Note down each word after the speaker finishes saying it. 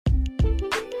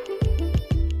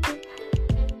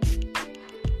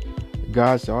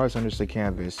God's the artist understood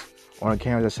canvas. On a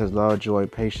canvas that says love, joy,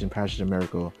 patience, passion, and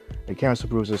miracle. A canvas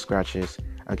with bruises and scratches.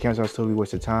 A canvas that's totally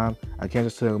wasted time. A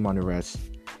canvas still among the rest.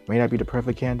 May not be the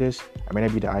perfect canvas. It may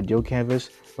not be the ideal canvas.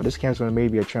 But this canvas may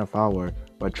be a trend follower,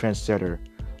 but a trendsetter.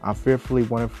 I'm fearfully,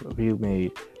 wonderfully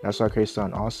made. That's why I create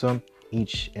something awesome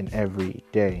each and every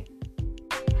day.